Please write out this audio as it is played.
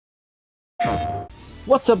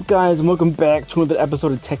What's up, guys, and welcome back to another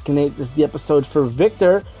episode of Tekken 8. This is the episode for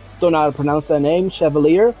Victor. Don't know how to pronounce that name,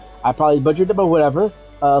 Chevalier. I probably butchered it, but whatever.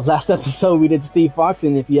 Last episode we did Steve Fox,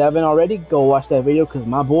 and if you haven't already, go watch that video, because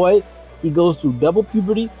my boy, he goes through double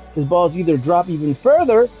puberty. His balls either drop even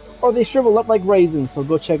further, or they shrivel up like raisins, so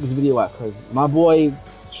go check this video out, because my boy,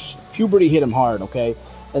 puberty hit him hard, okay?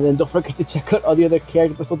 And then don't forget to check out all the other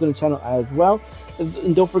character episodes on the channel as well.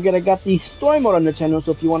 And don't forget, I got the story mode on the channel,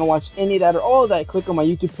 so if you want to watch any of that or all of that, click on my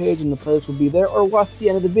YouTube page and the playlist will be there, or watch the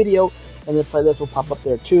end of the video and the playlist will pop up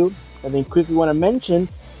there too. And then quickly want to mention,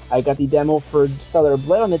 I got the demo for Stellar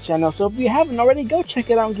Blade on the channel, so if you haven't already, go check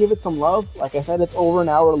it out and give it some love. Like I said, it's over an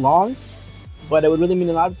hour long, but it would really mean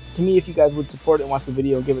a lot to me if you guys would support it and watch the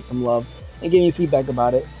video and give it some love and give me feedback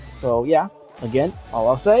about it. So yeah, again, all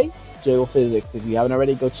I'll say, Jiggle Physics. If you haven't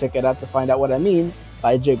already, go check it out to find out what I mean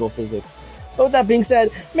by Jiggle Physics. But with that being said,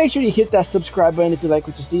 make sure you hit that subscribe button if you like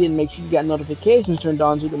what you see, and make sure you got notifications turned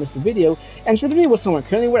on so you don't miss the video. And share the video with someone.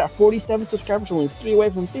 Currently we're at 47 subscribers, only 3 away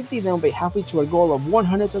from 50, then we'll be halfway to our goal of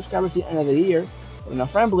 100 subscribers at the end of the year. But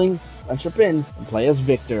enough rambling, let's jump in and play as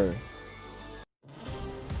Victor.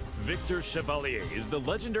 Victor Chevalier is the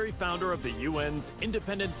legendary founder of the UN's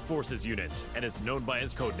Independent Forces Unit, and is known by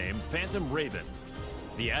his codename Phantom Raven.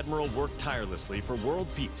 The Admiral worked tirelessly for world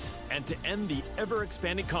peace and to end the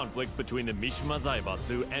ever-expanding conflict between the Mishima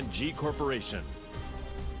Zaibatsu and G Corporation.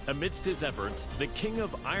 Amidst his efforts, the King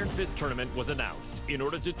of Iron Fist Tournament was announced in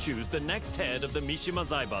order to choose the next head of the Mishima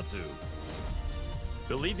Zaibatsu.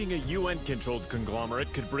 Believing a UN-controlled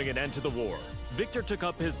conglomerate could bring an end to the war, Victor took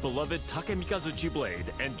up his beloved Takemikazuchi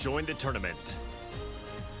blade and joined the tournament.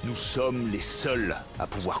 Nous sommes les seuls à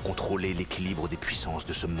pouvoir contrôler l'équilibre des puissances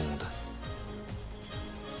de ce monde.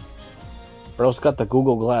 Bro's got the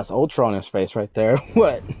Google Glass Ultra on his face right there.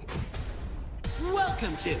 What?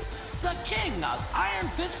 Welcome to the King of Iron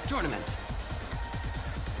Fist Tournament.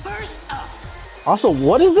 First up. Also,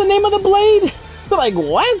 what is the name of the blade? Like,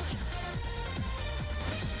 what?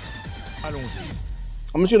 Allons-y.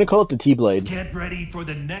 I'm just gonna call it the T-Blade. Get ready for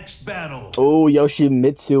the next battle. Oh,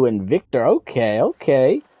 Yoshimitsu and Victor. Okay,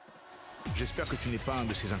 okay. J'espère que tu n'es pas un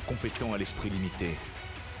de ces incompétents à l'esprit limité.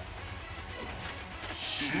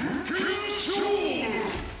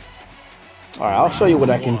 Alright, I'll show you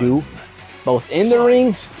what I can do. Both in the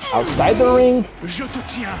ring, outside the ring,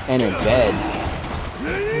 and in bed.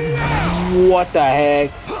 What the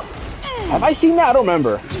heck? Have I seen that? I don't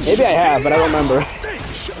remember. Maybe I have, but I don't remember.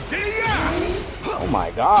 Oh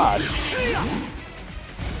my god.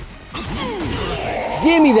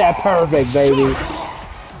 Give me that perfect, baby.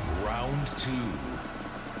 Round 2.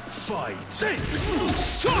 Fight.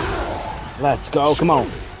 Let's go, come on.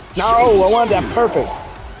 No, I want that perfect.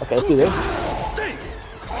 Okay, let's do this.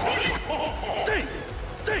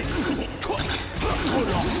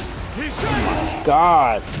 Oh my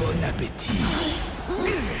god. Bon appétit.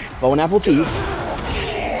 Bon appetit.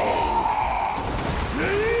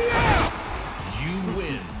 You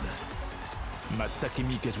win. Ma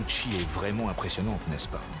Takemikazuchi est vraiment impressionnante, n'est-ce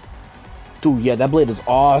pas? Dude, yeah, that blade is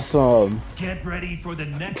awesome. Get ready for the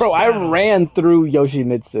next Bro, I battle. ran through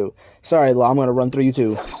Yoshimitsu. Sorry, Law, I'm gonna run through you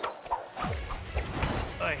too.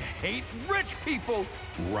 I hate rich people.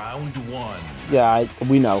 Round 1. Yeah,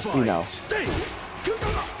 we know, we know.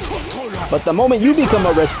 But the moment you become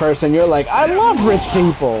a rich person, you're like, I love rich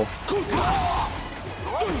people.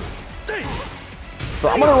 So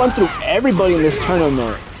I'm gonna run through everybody in this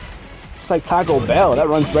tournament. It's like Taco Bell, that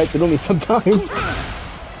runs right through me sometimes.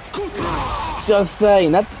 Just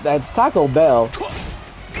saying, that Taco Bell,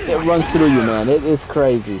 it runs through you, man. It is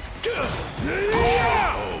crazy.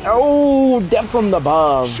 Oh, death from the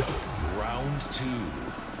above. Round 2.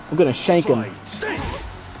 I'm gonna shank him.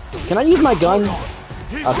 Can I use my gun?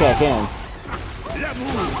 Okay, I can.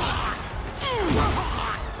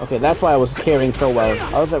 Okay, that's why I was carrying so well.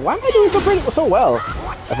 I was like, why am I doing so well?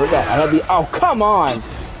 I forgot. I had the. Oh, come on!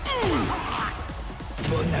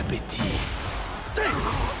 Bon appétit.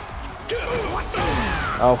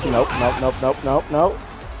 Oh, nope, nope, nope, nope, nope, nope.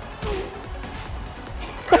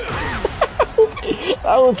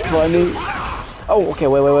 That was funny. Oh, okay,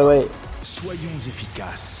 wait. Soyons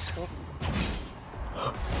efficaces.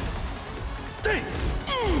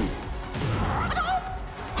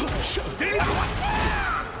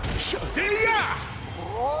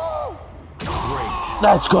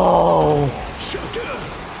 Let's go!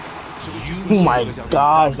 Oh my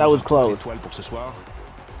gosh, that was close.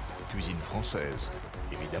 Cuisine française,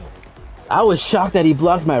 évidemment. I was shocked that he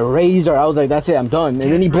blocked my razor. I was like, that's it, I'm done.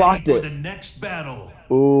 And then he blocked For it. the next battle.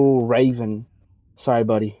 Ooh, Raven. Sorry,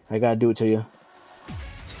 buddy. I gotta do it to you.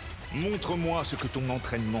 Montre-moi ce que ton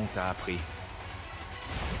entraînement t'a appris.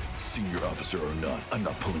 senior officer or not, I'm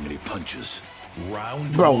not pulling any punches.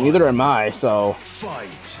 Round Bro, one. neither am I, so Fight.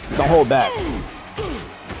 don't hold back.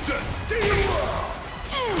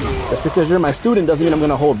 Just because you're my student doesn't mean I'm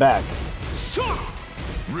gonna hold back.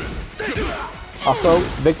 Also,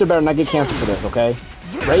 Victor better not get canceled for this, okay?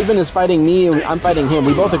 Raven is fighting me, I'm fighting him.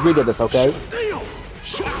 We both agreed to this, okay?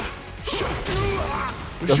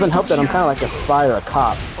 Doesn't help that I'm kind of like a spy or a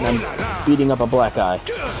cop, and I'm beating up a black guy.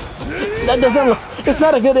 That doesn't look, it's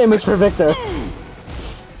not a good image for Victor.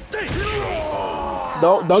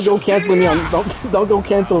 Don't go canceling me on, don't go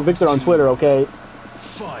cancel Victor on Twitter, okay?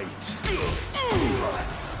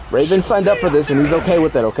 Raven signed up for this and he's okay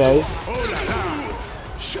with it, okay?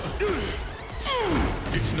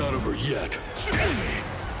 It's not over yet.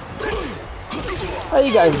 How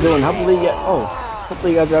you guys doing? Hopefully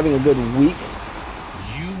you guys are having a good week.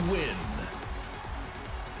 You win.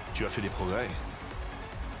 Tu as fait des progrès.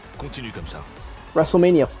 Continue comme ça.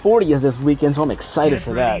 WrestleMania 40 is this weekend, so I'm excited Get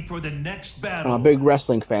for ready that. for the next I'm battle. a big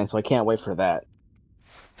wrestling fan, so I can't wait for that.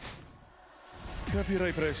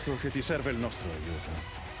 Capirai presto che ti serve il nostro aiuto.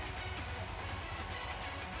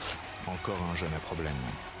 Encore un jeune à problème.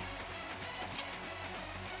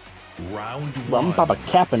 Round Well, I'm one. gonna pop a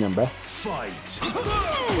cap in him, bruh. Fight.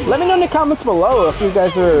 Let me know in the comments below if you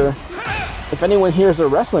guys are, if anyone here is a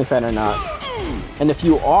wrestling fan or not. And if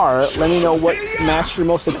you are, let me know what match you're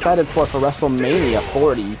most excited for WrestleMania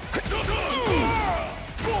 40.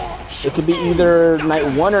 It could be either night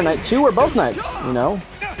 1 or night 2 or both nights, you know?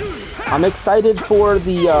 I'm excited for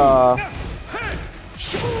the,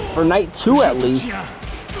 for night 2 at least.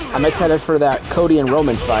 I'm excited for that Cody and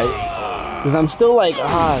Roman fight. Because I'm still like,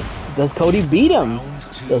 does Cody beat him?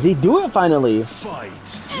 Does he do it finally?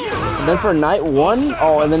 And then for night 1,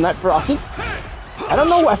 and then night for, I don't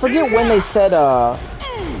know, I forget when they said,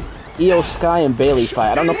 Io Sky and Bailey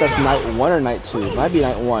fight. I don't know if that's night 1 or night 2. It might be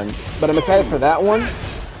night 1. But I'm excited for that one.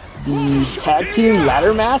 The tag team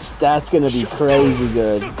ladder match, that's gonna be crazy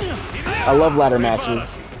good. I love ladder matches.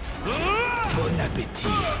 Bon appétit.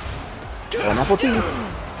 Bon appetit.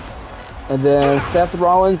 And then Seth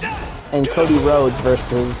Rollins and Cody Rhodes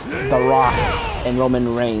versus The Rock and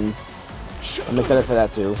Roman Reigns. I'm excited for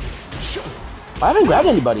that too. I haven't grabbed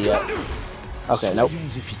anybody yet. Okay, nope.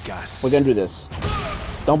 We're gonna do this.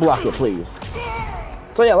 Don't block it, please.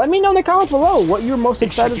 So yeah, let me know in the comments below what you're most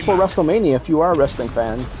excited for WrestleMania if you are a wrestling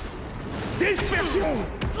fan.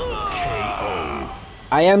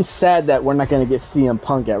 I am sad that we're not gonna get CM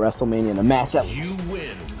Punk at WrestleMania in a match. You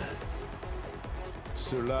win.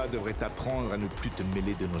 Cela devrait t'apprendre à ne plus te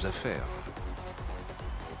mêler de nos affaires.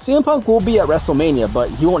 CM Punk will be at WrestleMania, but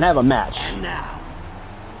he won't have a match. And now,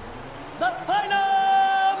 the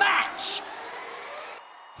final match.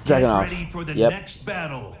 Get Dragunov. ready for the Yep. next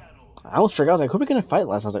battle. I almost forgot. I was like, who are we gonna fight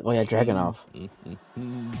last? I was like, oh yeah, Dragunov.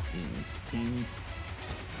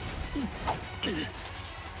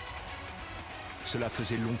 Cela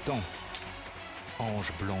faisait longtemps.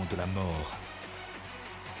 Ange blanc de la mort.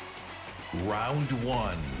 Round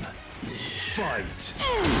one. Fight.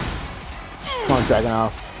 Come on,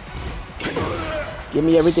 Dragunov. Give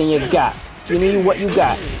me everything you got. Give me what you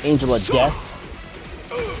got, Angel of Death.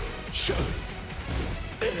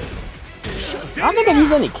 I don't think I've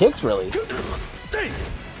used any kicks, really.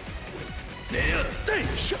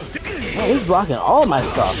 Man, he's blocking all of my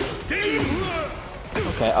stuff.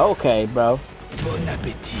 Okay, bro. Bon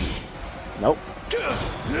appétit. Nope.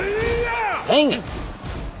 Dang it.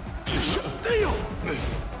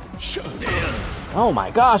 Oh my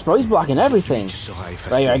gosh, bro, he's blocking everything.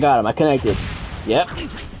 Right here, I got him. I connected. Yep.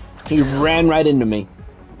 He ran right into me.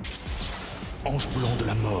 Ange blanc de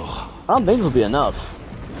la mort. I don't think this will be enough.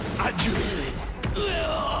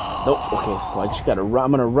 Nope. Okay, so I just gotta run.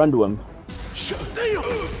 I'm gonna run to him.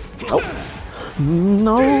 Nope.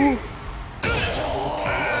 No.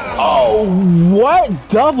 Oh, what?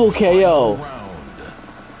 Double KO.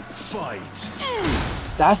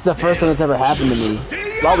 That's the first time that's ever happened to me.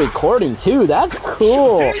 While recording too. That's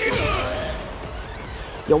cool.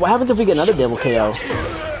 Yo, what happens if we get another double KO?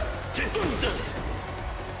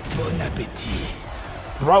 Bon appétit.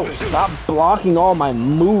 Bro, stop blocking all my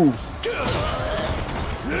moves.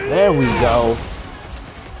 There we go.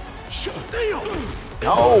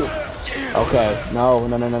 No. Okay. No.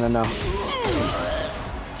 No.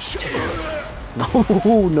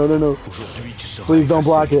 Please don't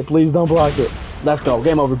block it. Please don't block it. Let's go.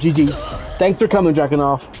 Game over. GG. Thanks for coming,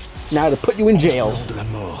 Dragunov. Now to put you in jail. De la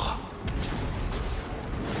mort.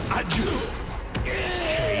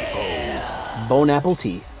 Bone apple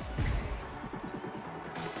teeth.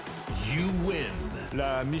 You win.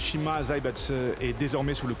 La Mishima Zaibatsu est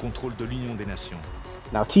désormais sous le contrôle de l'Union des Nations.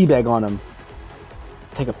 Now teabag on him.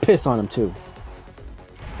 take a piss on him too.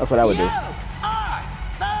 That's what I would do. You are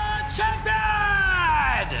the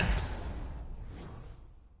champion!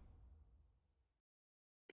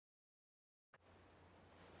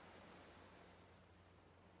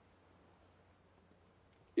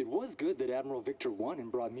 It was good that Admiral Victor won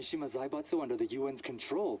and brought Mishima Zaibatsu under the UN's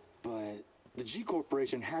control, but the G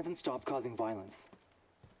Corporation hasn't stopped causing violence.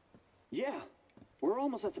 Yeah, we're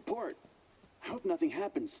almost at the port. I hope nothing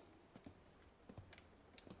happens.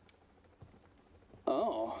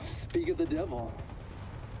 Oh, speak of the devil.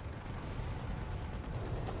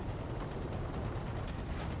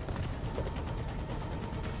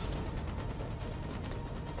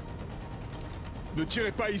 Ne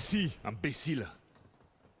tirez pas ici, imbécile.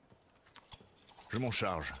 Je m'en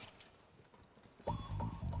charge.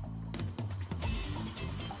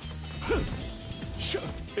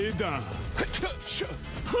 Et d'un.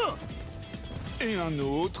 Et un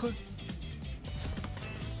autre.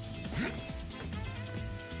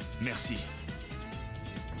 Merci.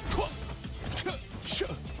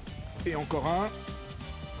 Et encore un.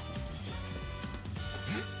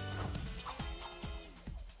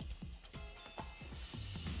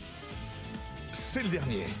 C'est le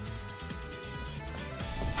dernier.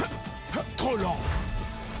 Trop lent.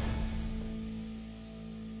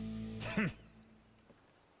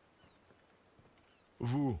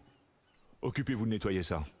 Vous, occupez-vous de nettoyer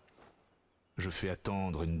ça. Je fais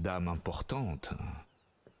attendre une dame importante.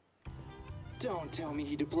 Don't tell me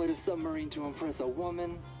he deployed a submarine to impress a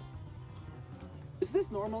woman. Is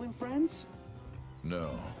this normal in France? No,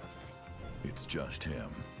 it's just him.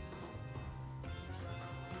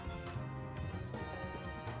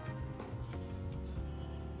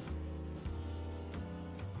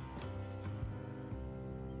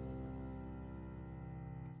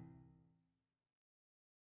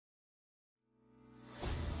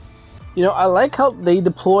 You know, I like how they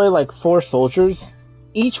deploy like 4 soldiers.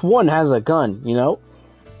 Each one has a gun, you know?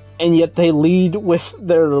 And yet they lead with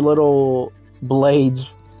their little blades.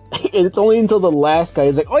 And it's only until the last guy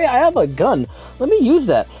is like, oh yeah, I have a gun. Let me use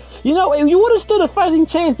that. You know, you would have stood a fighting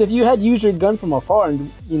chance if you had used your gun from afar.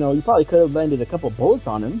 And, you know, you probably could have landed a couple bullets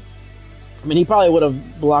on him. I mean, he probably would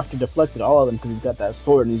have blocked or deflected all of them because he's got that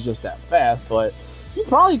sword and he's just that fast. But you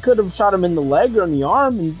probably could have shot him in the leg or in the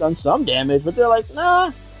arm and done some damage. But they're like,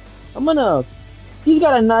 nah. He's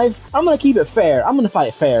got a knife, I'm gonna keep it fair. I'm gonna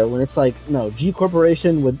fight fair. When it's like, no, G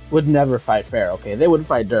Corporation would never fight fair, okay? They would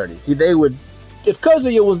fight dirty. They would, if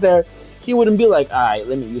Kazuya was there, he wouldn't be like, alright,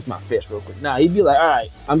 let me use my fist real quick. Nah, he'd be like,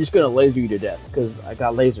 alright, I'm just gonna laser you to death, because I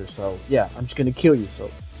got lasers, so yeah, I'm just gonna kill you. So,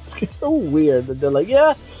 it's so weird that they're like,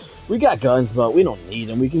 yeah, we got guns, but we don't need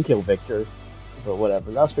them, we can kill Victor. But whatever,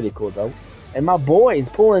 that was pretty cool though. And my boy's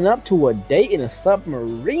pulling up to a date in a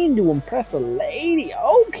submarine to impress a lady.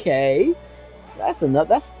 Okay. That's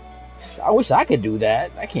enough. I wish I could do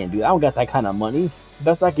that. I can't do that. I don't got that kind of money.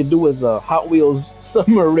 Best I could do is a Hot Wheels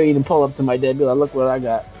submarine and pull up to my dad and be like, look what I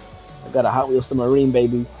got. I got a Hot Wheels submarine,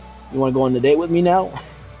 baby. You want to go on the date with me now?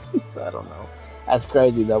 I don't know. That's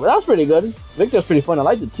crazy, though. But that was pretty good. Victor's pretty fun. I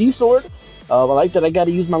like the T-sword. I like that I got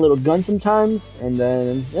to use my little gun sometimes. And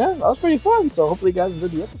then, yeah, that was pretty fun. So hopefully you guys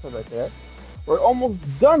enjoyed the episode right there. We're almost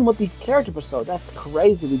done with the character episode. That's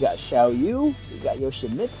crazy. We got Xiaoyu, we got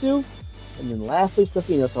Yoshimitsu, and then lastly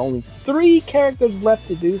Zafina. So only 3 characters left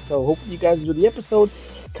to do. So hopefully you guys enjoyed the episode.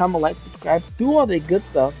 Comment, like, subscribe, do all that good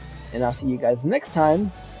stuff. And I'll see you guys next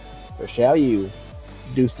time for Xiaoyu.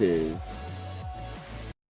 Deuces.